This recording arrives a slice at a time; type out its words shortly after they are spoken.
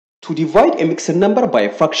To divide a mixed number by a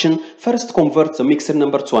fraction, first convert the mixed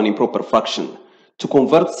number to an improper fraction. To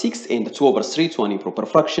convert 6 and 2 over 3 to an improper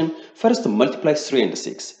fraction, first multiply 3 and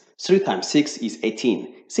 6. 3 times 6 is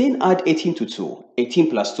 18. Then add 18 to 2.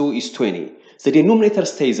 18 plus 2 is 20. The denominator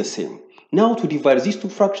stays the same. Now to divide these two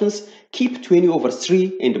fractions, keep 20 over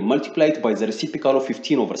 3 and multiply it by the reciprocal of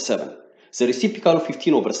 15 over 7. The reciprocal of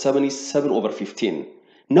 15 over 7 is 7 over 15.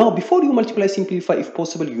 Now before you multiply, simplify if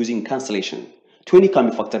possible using cancellation. 20 can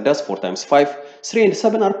be factored as 4 times 5. 3 and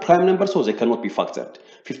 7 are prime numbers, so they cannot be factored.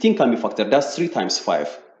 15 can be factored as 3 times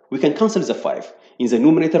 5. We can cancel the 5. In the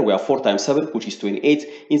numerator, we have 4 times 7, which is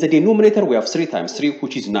 28. In the denominator, we have 3 times 3,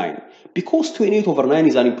 which is 9. Because 28 over 9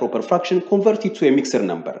 is an improper fraction, convert it to a mixed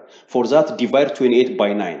number. For that, divide 28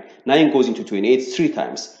 by 9. 9 goes into 28 3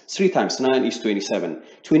 times. 3 times 9 is 27.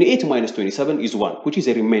 28 minus 27 is 1, which is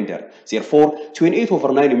a remainder. Therefore, 28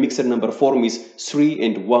 over 9 in mixed number form is 3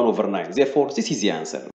 and 1 over 9. Therefore, this is the answer.